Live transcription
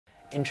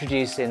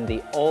Introducing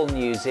the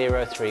all-new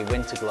Zero 3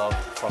 winter glove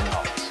from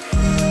Knox.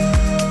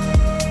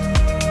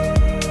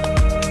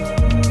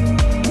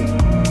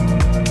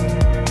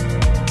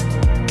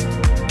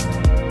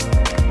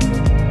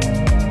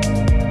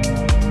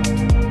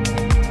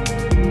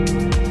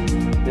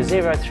 The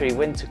Zero 3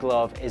 winter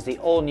glove is the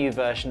all-new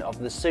version of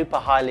the super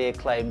highly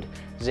acclaimed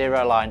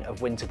Zero line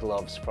of winter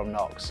gloves from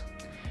Knox.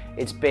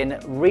 It's been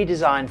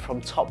redesigned from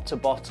top to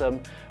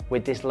bottom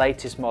with this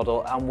latest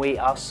model, and we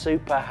are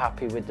super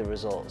happy with the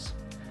results.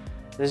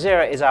 The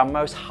Zero is our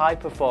most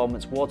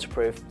high-performance,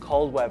 waterproof,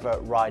 cold weather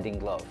riding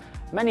glove.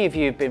 Many of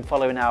you who've been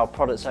following our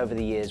products over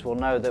the years will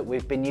know that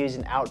we've been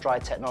using out-dry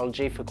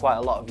technology for quite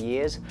a lot of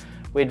years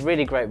with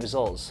really great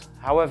results.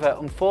 However,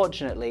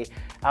 unfortunately,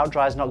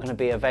 out-dry is not going to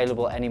be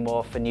available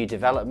anymore for new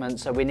development,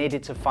 so we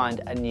needed to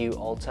find a new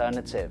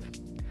alternative.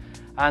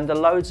 And there are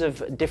loads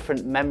of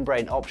different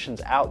membrane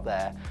options out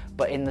there,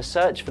 but in the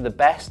search for the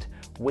best,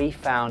 we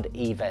found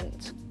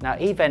eVent. Now,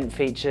 eVent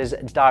features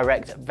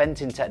direct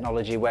venting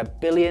technology where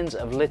billions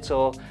of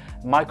little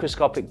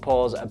microscopic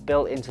pores are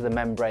built into the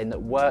membrane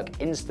that work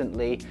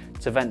instantly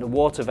to vent the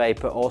water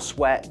vapor or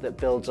sweat that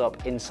builds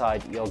up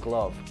inside your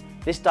glove.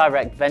 This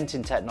direct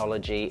venting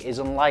technology is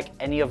unlike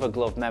any other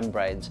glove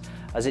membranes,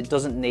 as it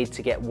doesn't need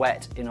to get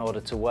wet in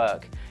order to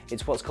work.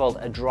 It's what's called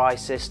a dry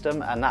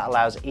system, and that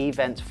allows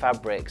eVent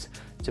fabrics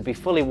to be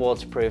fully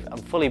waterproof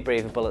and fully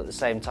breathable at the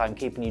same time,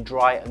 keeping you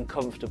dry and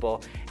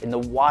comfortable in the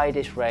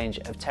widest range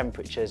of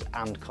temperatures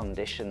and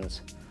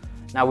conditions.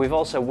 Now, we've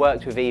also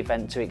worked with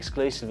eVent to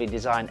exclusively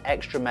design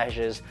extra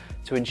measures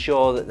to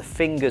ensure that the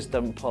fingers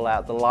don't pull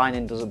out, the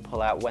lining doesn't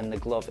pull out when the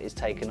glove is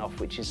taken off,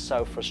 which is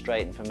so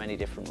frustrating for many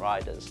different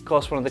riders. Of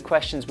course, one of the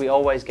questions we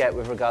always get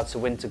with regards to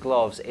winter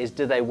gloves is,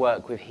 do they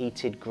work with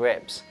heated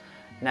grips?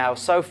 Now,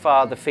 so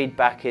far the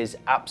feedback is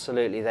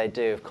absolutely they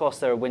do. Of course,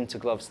 there are winter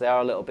gloves, they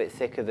are a little bit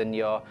thicker than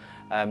your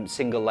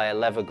single layer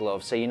leather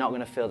gloves, so you're not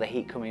going to feel the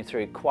heat coming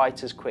through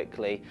quite as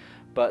quickly,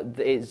 but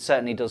it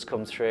certainly does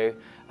come through.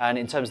 And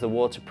in terms of the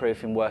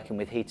waterproofing, working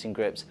with heating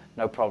grips,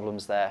 no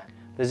problems there.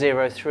 The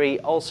Zero 3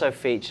 also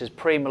features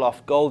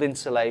primaloft gold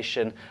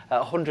insulation at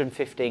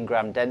 115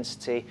 gram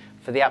density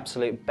for the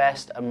absolute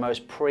best and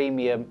most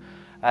premium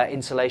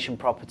insulation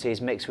properties,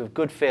 mixed with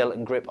good feel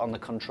and grip on the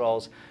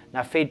controls.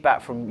 Now,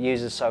 feedback from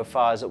users so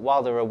far is that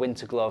while they're a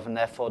winter glove and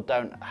therefore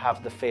don't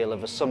have the feel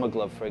of a summer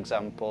glove, for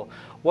example,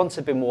 once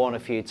they've been worn a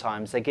few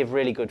times, they give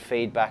really good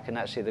feedback, and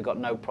actually they've got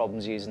no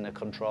problems using the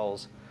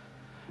controls.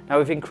 Now,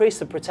 we've increased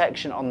the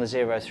protection on the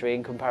Zero 3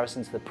 in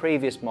comparison to the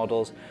previous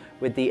models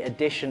with the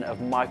addition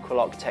of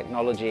Micro-Lock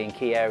technology in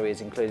key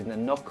areas, including the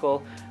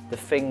knuckle, the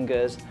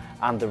fingers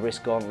and the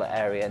wrist gauntlet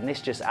area, and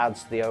this just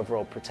adds to the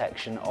overall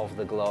protection of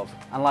the glove.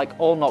 And like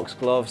all Knox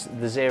gloves,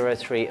 the Zero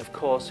 3 of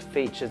course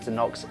features the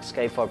Knox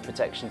Scaphoid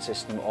Protection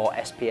System, or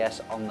SPS,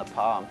 on the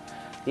palm.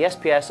 The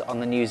SPS on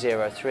the new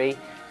Zero 3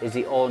 is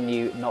the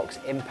all-new Knox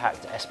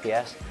Impact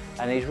SPS,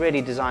 and is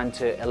really designed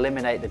to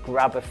eliminate the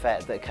grab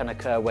effect that can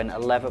occur when a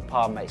leather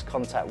palm makes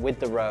contact with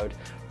the road,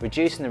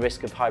 reducing the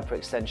risk of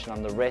hyperextension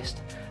on the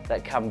wrist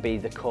that can be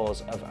the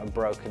cause of a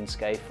broken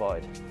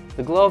scaphoid.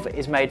 The glove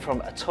is made from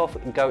a tough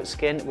goat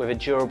skin with a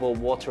durable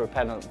water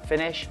repellent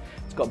finish.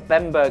 It's got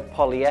Bemberg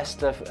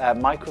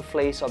polyester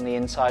micro-fleece on the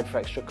inside for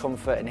extra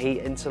comfort and heat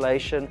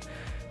insulation.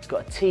 It's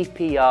got a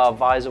TPR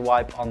visor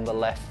wipe on the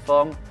left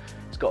thumb.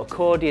 It's got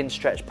accordion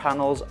stretch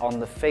panels on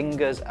the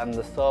fingers and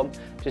the thumb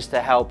just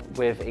to help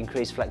with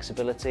increased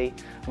flexibility.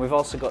 And we've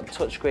also got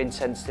touchscreen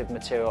sensitive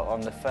material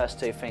on the first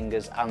two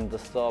fingers and the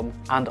thumb,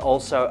 and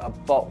also a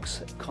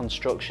box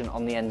construction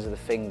on the ends of the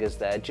fingers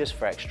there just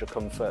for extra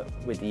comfort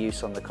with the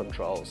use on the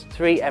controls.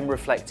 3M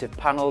reflective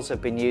panels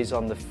have been used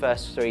on the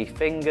first three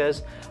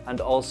fingers, and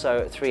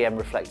also 3M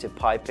reflective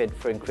piping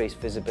for increased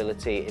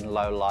visibility in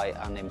low light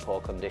and in poor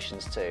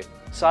conditions too.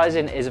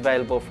 Sizing is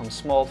available from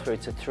small through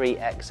to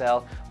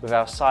 3XL, with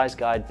our size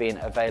guide being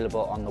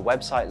available on the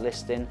website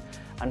listing.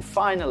 And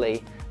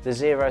finally, the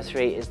Zero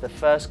 3 is the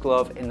first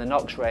glove in the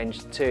Knox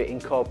range to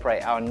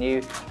incorporate our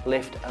new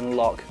lift and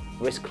lock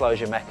wrist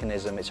closure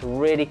mechanism. It's a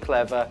really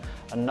clever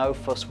and no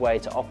fuss way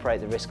to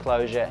operate the wrist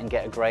closure and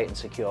get a great and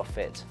secure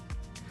fit.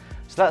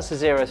 So that's the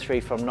Zero 3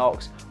 from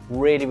Knox.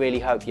 Really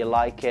hope you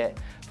like it.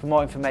 For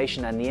more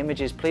information and the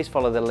images, please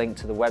follow the link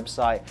to the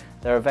website.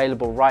 They're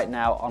available right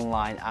now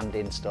online and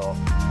in store.